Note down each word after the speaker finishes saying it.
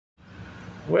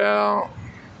Well,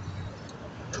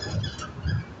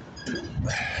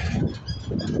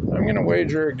 I'm gonna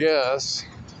wager a guess.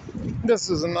 This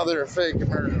is another fake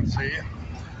emergency.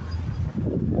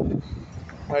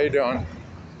 How you doing?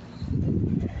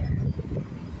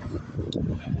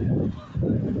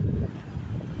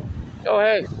 Oh,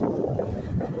 hey.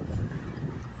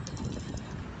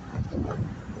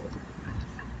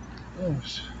 Oh,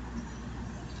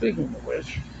 speaking of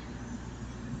which,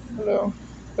 hello.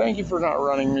 Thank you for not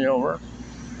running me over,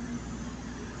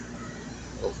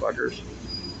 little fuckers.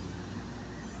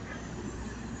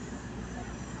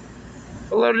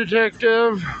 Hello,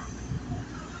 detective.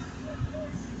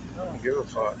 I don't give a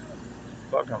fuck.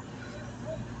 Fuck him.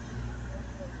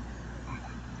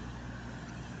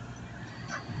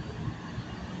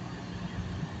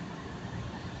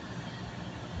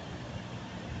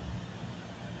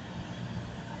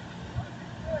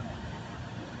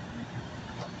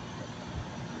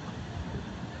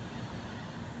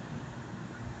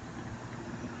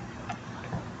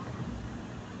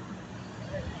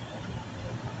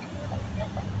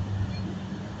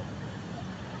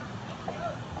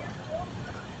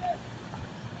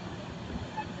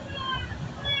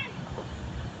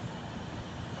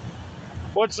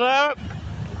 What's that?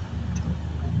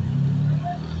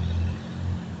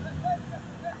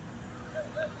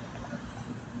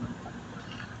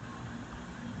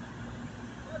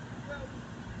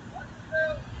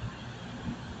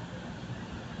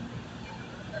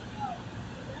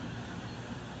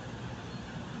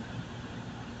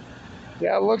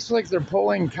 Yeah, it looks like they're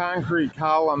pulling concrete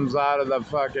columns out of the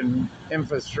fucking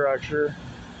infrastructure.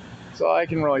 That's all I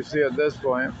can really see at this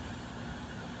point.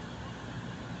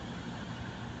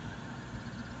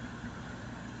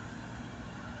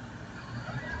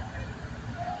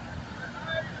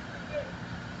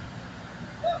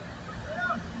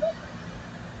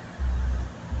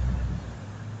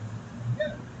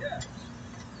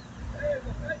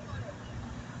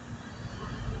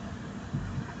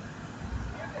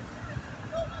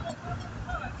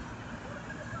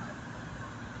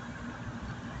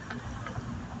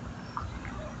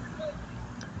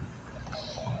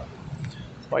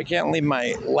 Well, I can't leave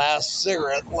my last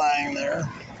cigarette lying there.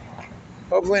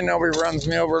 Hopefully nobody runs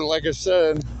me over. Like I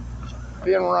said,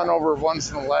 being run over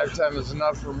once in a lifetime is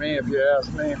enough for me, if you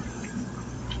ask me.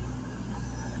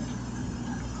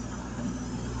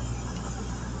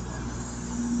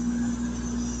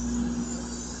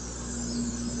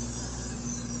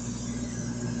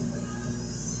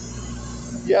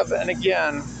 Yep, and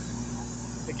again,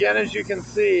 as you can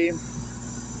see,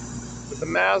 with the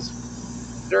mass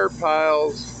dirt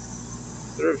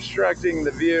piles that are obstructing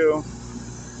the view.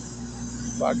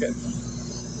 Fuck it.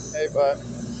 Hey, bud.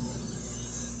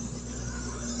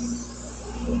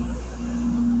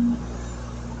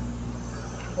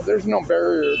 Well, there's no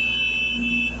barrier.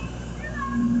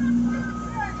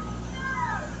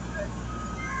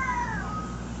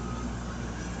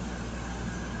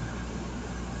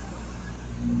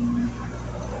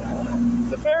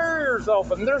 The barrier's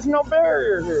open. There's no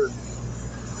barrier here.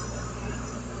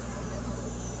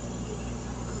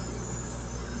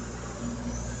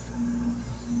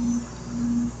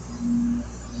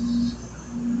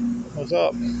 What's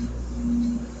up?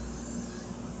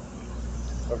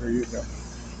 What are you doing?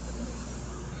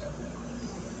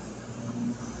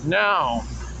 Now,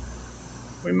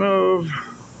 we move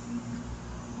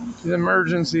to the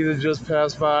emergency that just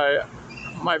passed by.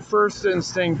 My first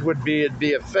instinct would be it'd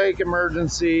be a fake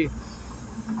emergency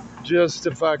just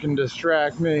to fucking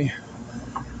distract me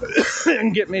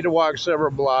and get me to walk several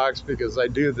blocks because I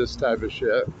do this type of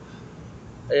shit.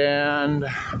 And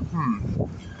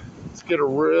let's get a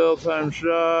real-time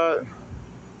shot.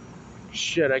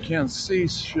 Shit, I can't see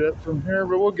shit from here,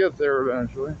 but we'll get there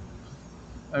eventually.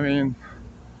 I mean,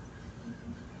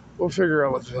 we'll figure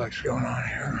out what the fuck's going on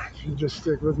here. If you just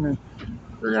stick with me.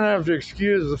 You're gonna have to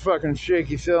excuse the fucking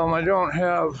shaky film. I don't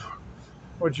have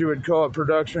what you would call a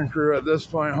production crew at this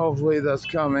point. Hopefully that's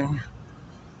coming.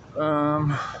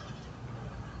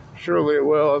 Surely it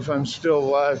will if I'm still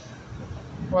alive.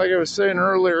 Like I was saying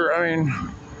earlier, I mean,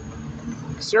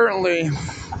 certainly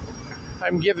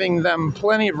I'm giving them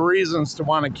plenty of reasons to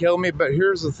want to kill me, but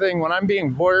here's the thing. When I'm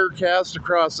being broadcast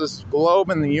across this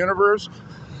globe in the universe,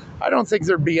 I don't think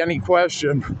there'd be any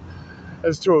question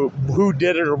as to who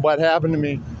did it or what happened to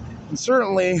me. And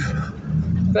certainly,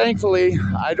 thankfully,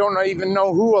 I don't even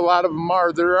know who a lot of them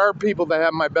are. There are people that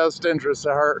have my best interests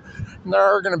at heart, and there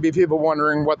are going to be people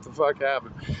wondering what the fuck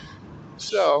happened.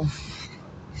 So,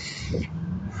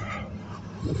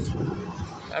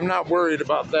 I'm not worried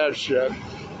about that shit.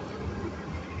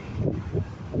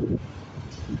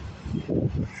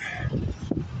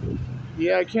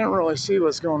 Yeah, I can't really see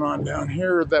what's going on down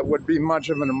here that would be much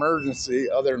of an emergency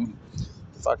other than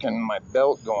fucking my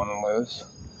belt going loose.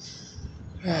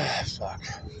 Fuck.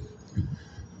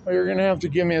 Well, you're gonna have to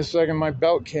give me a second. My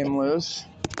belt came loose.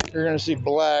 You're gonna see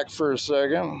black for a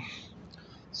second.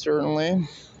 Certainly.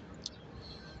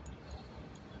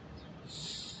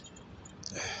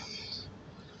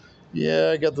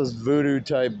 Yeah, I got this voodoo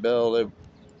type belt. It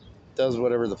does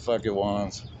whatever the fuck it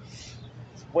wants.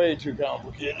 It's way too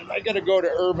complicated. I gotta go to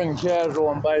Urban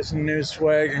Casual and buy some new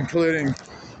swag, including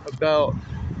a belt.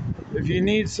 If you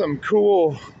need some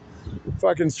cool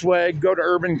fucking swag, go to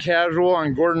Urban Casual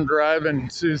on Gordon Drive in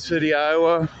Sioux City,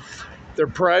 Iowa. Their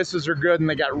prices are good and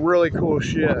they got really cool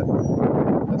shit.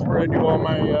 That's where I do all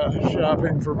my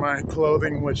shopping for my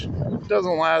clothing, which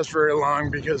doesn't last very long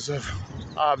because of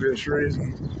obvious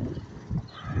reasons.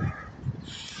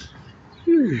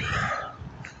 Whew.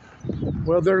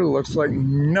 Well, there looks like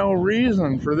no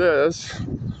reason for this.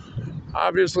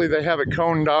 Obviously, they have it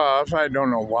coned off. I don't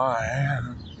know why.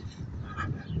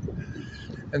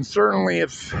 And certainly,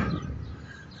 if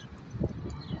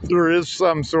there is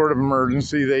some sort of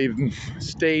emergency, they've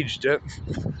staged it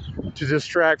to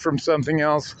distract from something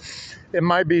else. It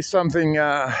might be something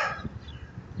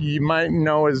you might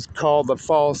know is called a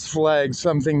false flag,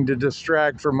 something to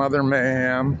distract from other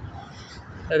mayhem.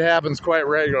 It happens quite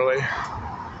regularly.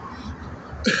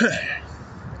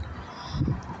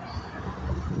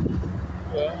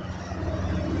 Yeah.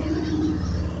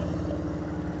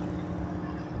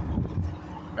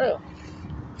 Yeah.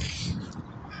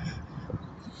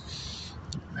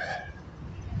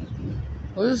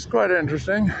 Well, this is quite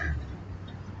interesting.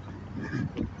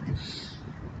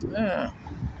 Yeah.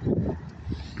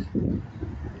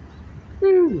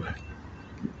 Whew.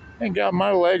 Thank God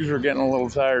my legs are getting a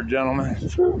little tired, gentlemen.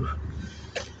 Whew.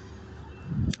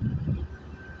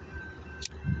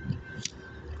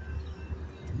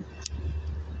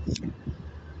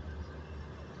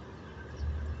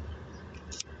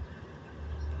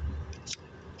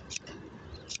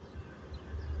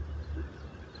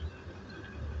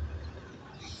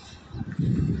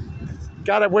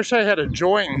 God, I wish I had a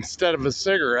joint instead of a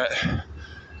cigarette.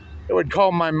 It would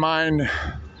calm my mind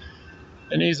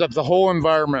and ease up the whole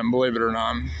environment, believe it or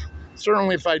not.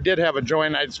 Certainly, if I did have a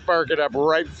joint, I'd spark it up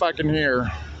right fucking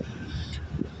here.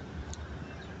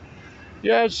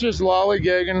 Yeah, it's just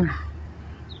lollygagging.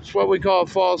 It's what we call a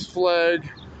false flag.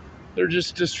 They're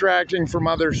just distracting from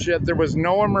other shit. There was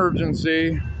no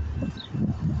emergency.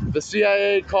 The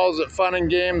CIA calls it fun and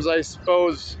games, I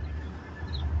suppose.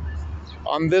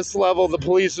 On this level, the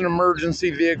police and emergency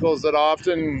vehicles that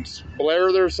often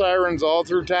blare their sirens all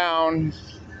through town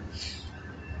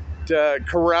to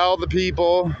corral the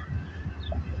people.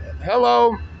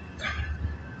 Hello.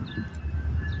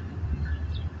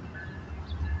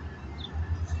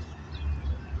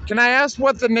 Can I ask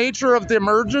what the nature of the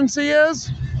emergency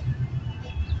is?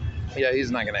 Yeah, he's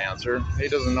not going to answer. He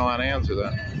doesn't know how to answer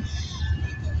that.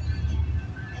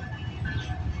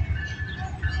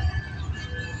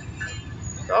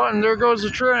 Oh, and there goes the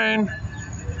train.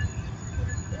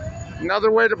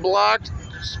 Another way to block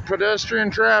pedestrian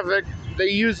traffic. They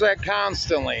use that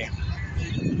constantly.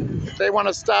 If they want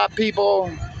to stop people.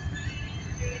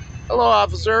 Hello,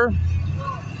 officer.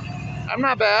 I'm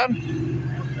not bad.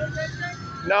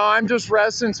 No, I'm just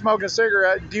resting, smoking a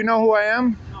cigarette. Do you know who I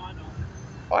am? No, I don't.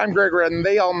 Oh, I'm Greg Redden.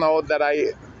 They all know that I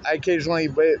occasionally,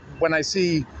 when I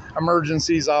see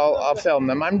emergencies, I'll film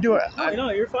them. I'm doing.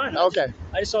 No, you're fine. Okay.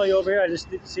 I just saw you over here. I just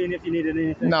seeing if you needed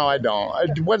anything. No, I don't.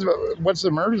 What's the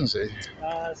emergency?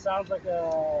 Sounds like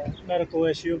a medical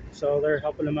issue, so they're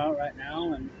helping them out right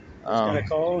now, and just got a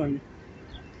call and.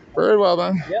 Very well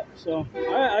then. Yep. So, all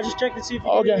right. I just checked to see if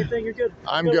you need anything. You're good.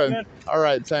 I'm good. Man. All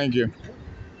right. Thank you.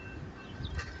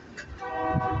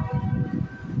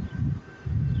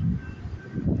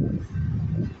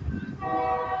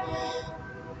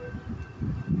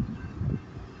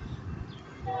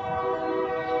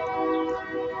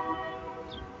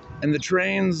 And the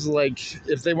trains, like,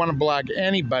 if they want to block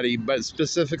anybody, but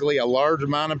specifically a large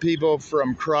amount of people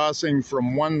from crossing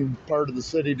from one part of the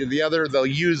city to the other, they'll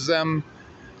use them.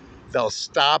 They'll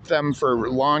stop them for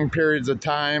long periods of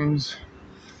times.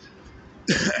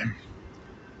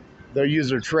 They'll use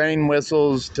their train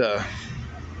whistles to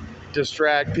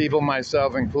distract people,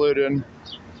 myself included.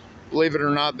 Believe it or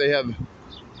not, they have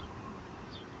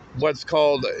what's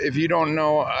called, if you don't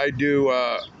know, I do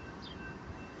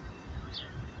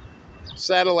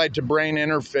satellite to brain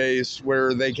interface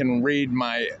where they can read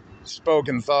my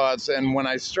spoken thoughts, and when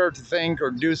I start to think or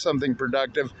do something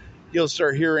productive, you'll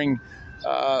start hearing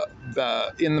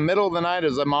In the middle of the night,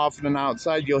 as I'm often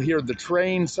outside, you'll hear the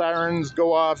train sirens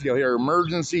go off. You'll hear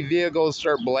emergency vehicles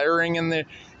start blaring in the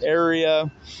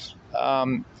area.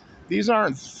 These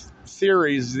aren't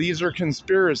theories. These are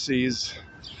conspiracies.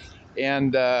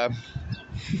 And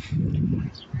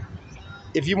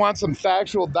if you want some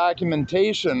factual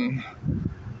documentation,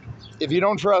 if you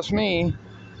don't trust me,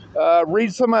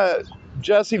 read some of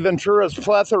Jesse Ventura's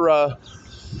plethora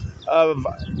of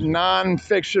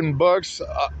nonfiction books.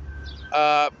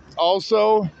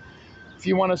 Also, if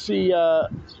you want to see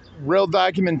real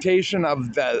documentation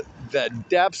of the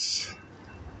depths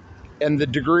and the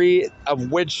degree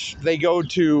of which they go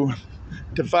to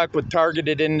fuck with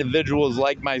targeted individuals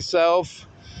like myself,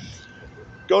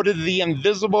 go to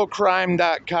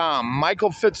theinvisiblecrime.com.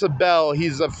 Michael Fitzabell,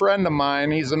 he's a friend of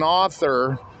mine. He's an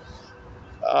author.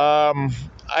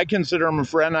 I consider him a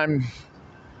friend. I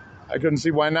couldn't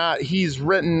see why not. He's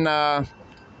written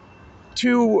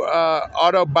 2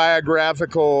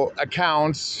 autobiographical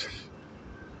accounts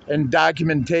and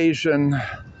documentation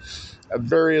of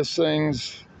various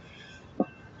things.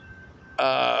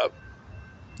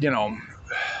 You know,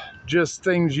 just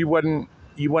things you wouldn't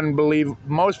believe.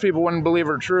 Most people wouldn't believe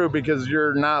are true because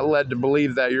you're not led to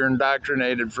believe that. You're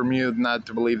indoctrinated from youth not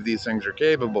to believe these things are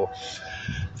capable.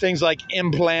 Things like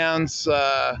implants,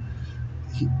 all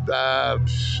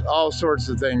sorts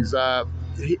of things.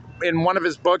 In one of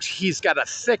his books, he's got a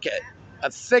thicket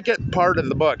part of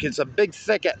the book. It's a big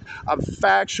thicket of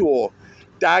factual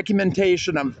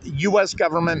documentation of U.S.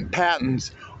 government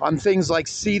patents on things like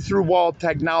see-through wall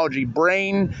technology,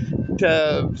 brain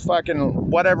to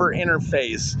fucking whatever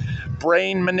interface,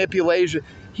 brain manipulation.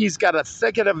 He's got a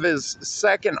thicket of his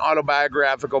second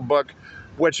autobiographical book,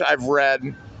 which I've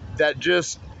read, that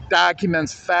just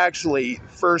documents factually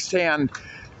firsthand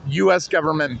U.S.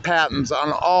 government patents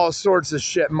on all sorts of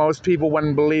shit most people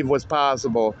wouldn't believe was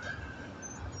possible.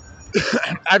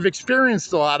 I've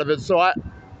experienced a lot of it,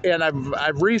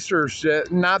 I've researched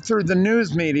it, not through the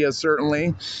news media,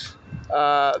 certainly,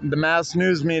 the mass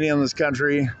news media in this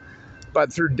country,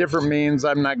 but through different means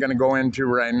I'm not going to go into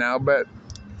right now. But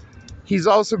he's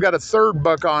also got a third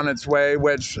book on its way,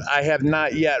 which I have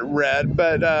not yet read.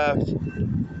 But,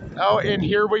 oh, and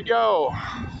here we go.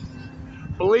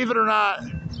 Believe it or not,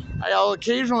 I'll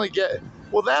occasionally get,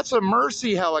 well, that's a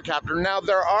Mercy helicopter. Now,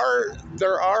 there are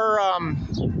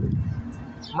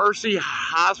Mercy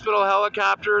hospital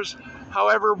helicopters.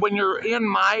 However, when you're in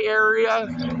my area,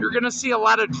 you're going to see a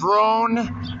lot of drone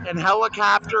and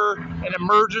helicopter and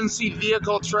emergency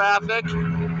vehicle traffic.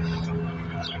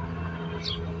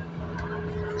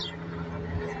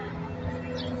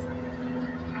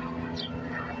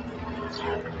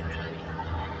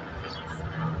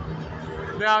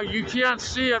 Now, you can't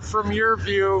see it from your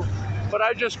view, but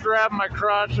I just grabbed my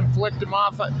crotch and flicked him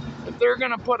off. If they're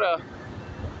going to put a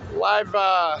live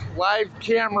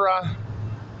camera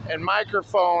and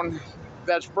microphone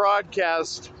that's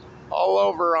broadcast all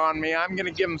over on me, I'm going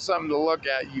to give them something to look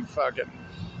at, you fucking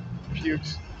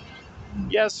pukes.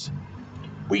 Yes,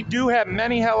 we do have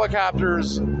many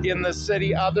helicopters in the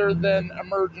city other than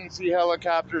emergency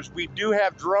helicopters. We do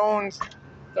have drones.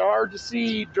 They're hard to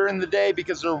see during the day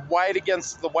because they're white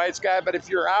against the white sky. But if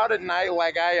you're out at night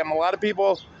like I am, a lot of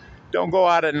people don't go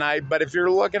out at night. But if you're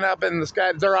looking up in the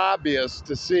sky, they're obvious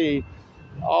to see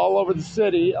all over the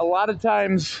city. A lot of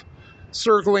times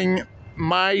circling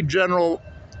my general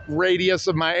radius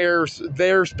of my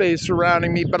airspace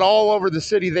surrounding me, but all over the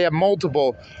city they have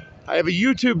multiple. I have a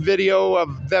YouTube video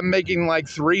of them making like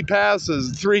 3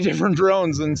 passes, 3 different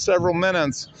drones in several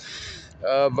minutes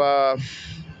of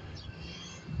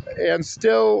and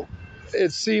still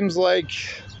it seems like,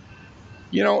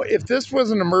 you know, if this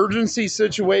was an emergency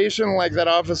situation like that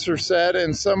officer said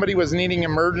and somebody was needing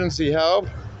emergency help,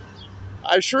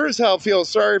 I sure as hell feel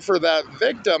sorry for that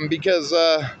victim because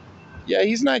yeah,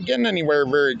 he's not getting anywhere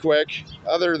very quick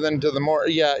other than to the more.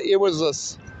 Yeah, it was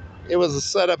a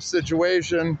setup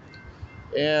situation.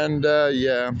 And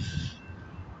yeah,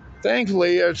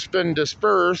 thankfully it's been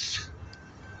dispersed.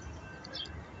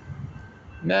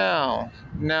 Now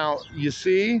you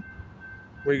see,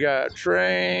 we got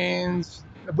trains,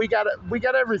 we got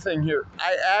everything here.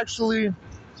 I actually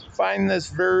find this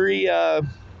very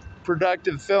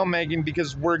productive filmmaking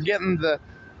because we're getting the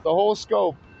whole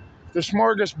scope, the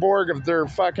smorgasbord of their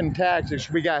fucking tactics.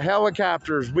 We got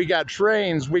helicopters, we got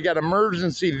trains, we got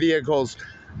emergency vehicles,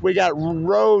 we got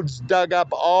roads dug up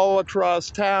all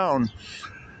across town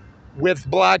with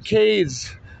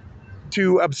blockades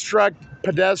to obstruct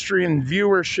pedestrian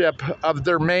viewership of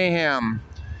their mayhem.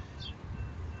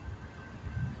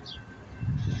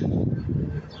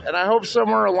 And I hope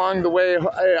somewhere along the way,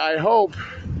 I hope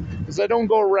is I don't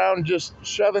go around just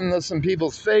shoving this in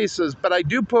people's faces, but I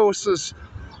do post this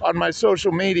on my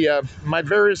social media, my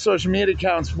various social media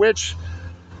accounts, which,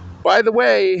 by the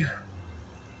way,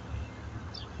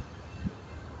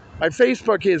 my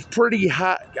Facebook is pretty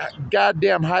hot,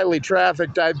 goddamn highly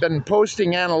trafficked. I've been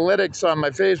posting analytics on my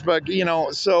Facebook, you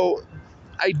know, so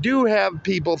I do have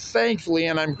people, thankfully,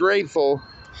 and I'm grateful,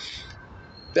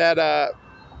 that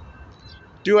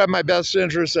do have my best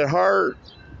interests at heart.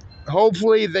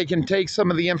 Hopefully they can take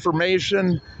some of the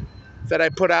information that I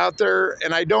put out there,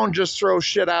 and I don't just throw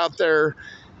shit out there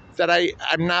that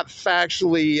I'm not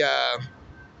factually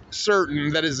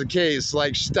certain that is the case,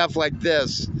 like stuff like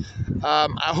this.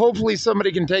 Hopefully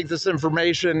somebody can take this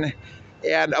information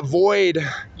and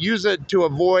use it to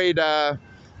avoid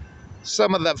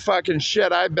some of the fucking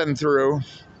shit I've been through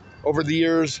over the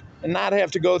years and not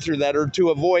have to go through that, or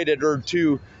to avoid it, or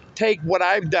to take what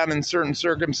I've done in certain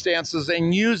circumstances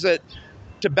and use it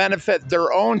to benefit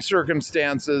their own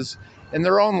circumstances in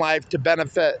their own life, to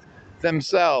benefit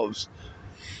themselves.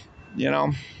 You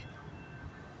know,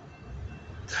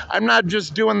 I'm not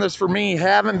just doing this for me,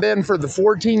 haven't been for the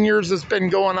 14 years it's been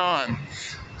going on.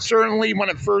 Certainly when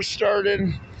it first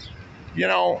started, you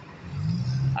know,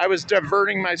 I was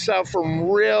diverting myself from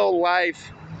real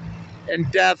life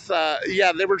and death.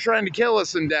 Yeah, they were trying to kill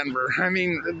us in Denver. I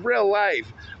mean, real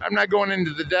life. I'm not going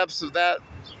into the depths of that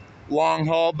long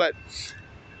haul, but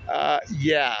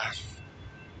yeah,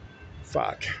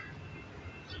 fuck.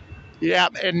 Yeah,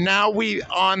 and now we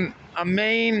on a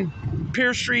main,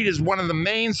 Pierce Street is one of the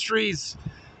main streets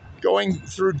going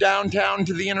through downtown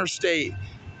to the interstate,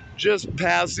 just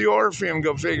past the Orpheum,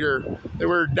 go figure. They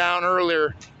were down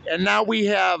earlier. And now we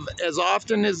have, as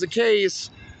often is the case,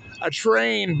 a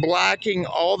train blocking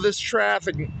all this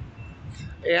traffic.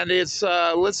 And it's,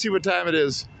 let's see what time it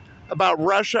is, about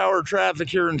rush hour traffic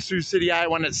here in Sioux City,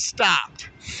 Iowa, and it's stopped.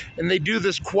 And they do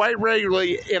this quite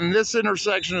regularly in this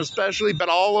intersection especially, but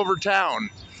all over town.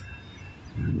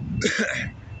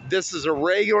 This is a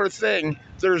regular thing.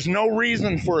 There's no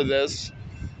reason for this.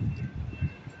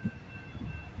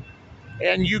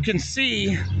 And you can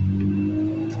see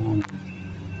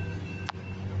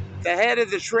the head of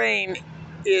the train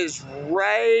is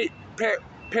right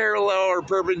parallel or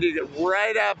perpendicular,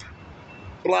 right up,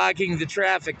 blocking the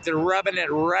traffic. They're rubbing it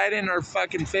right in our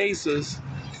fucking faces.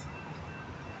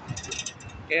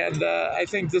 And I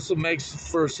think this will make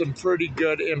for some pretty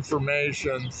good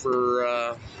information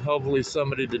for hopefully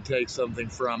somebody to take something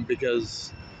from,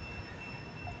 because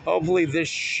hopefully this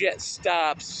shit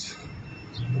stops.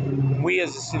 We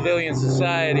as a civilian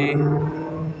society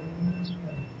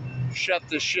shut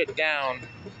this shit down.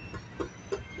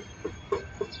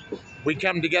 We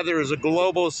come together as a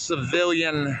global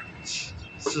civilian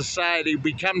society.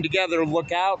 We come together,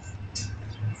 look out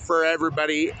for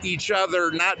everybody, each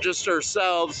other, not just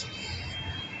ourselves.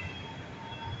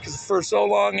 Because for so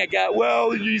long I got,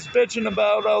 well, he's bitching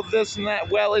about all this and that.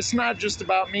 Well, it's not just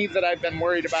about me that I've been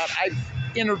worried about. I've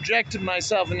interjected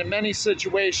myself into many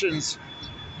situations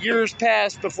years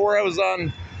past, before I was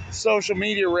on social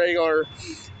media regular.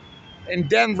 In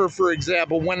Denver, for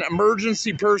example, when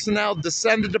emergency personnel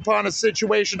descended upon a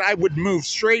situation, I would move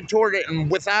straight toward it,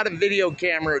 and without a video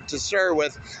camera to start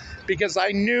with, because I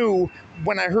knew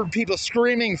when I heard people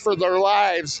screaming for their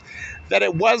lives that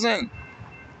it wasn't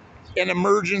an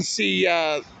emergency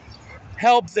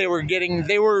help they were getting.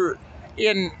 They were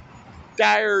in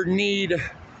dire need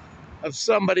of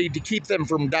somebody to keep them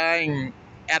from dying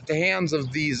at the hands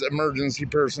of these emergency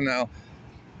personnel.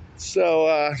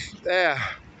 So, yeah.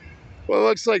 Well, it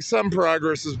looks like some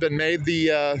progress has been made.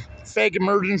 The fake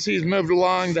emergency's moved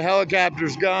along. The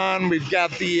helicopter's gone. We've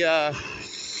got the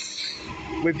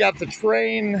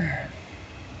train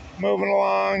moving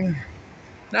along.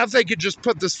 Now, if they could just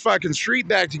put this fucking street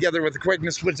back together with the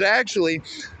quickness, which actually,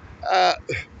 to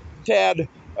add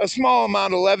a small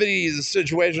amount of levity to the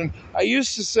situation, I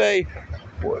used to say,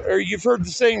 or you've heard the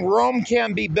saying, Rome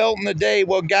can't be built in a day.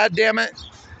 Well, goddammit,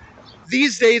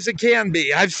 these days it can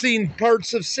be. I've seen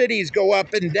parts of cities go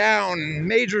up and down,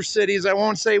 major cities, I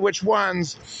won't say which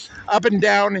ones, up and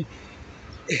down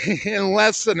in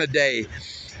less than a day.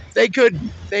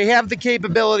 They have the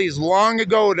capabilities long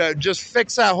ago to just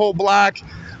fix that whole block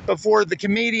before the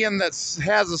comedian that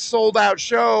has a sold-out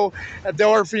show at the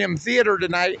Orpheum Theater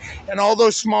tonight, and all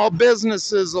those small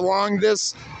businesses along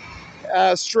this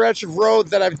stretch of road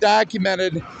that I've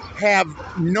documented have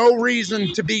no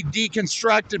reason to be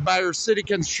deconstructed by our city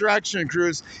construction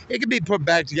crews. It can be put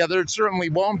back together. It certainly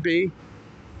won't be.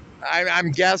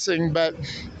 I'm guessing, but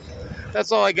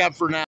that's all I got for now.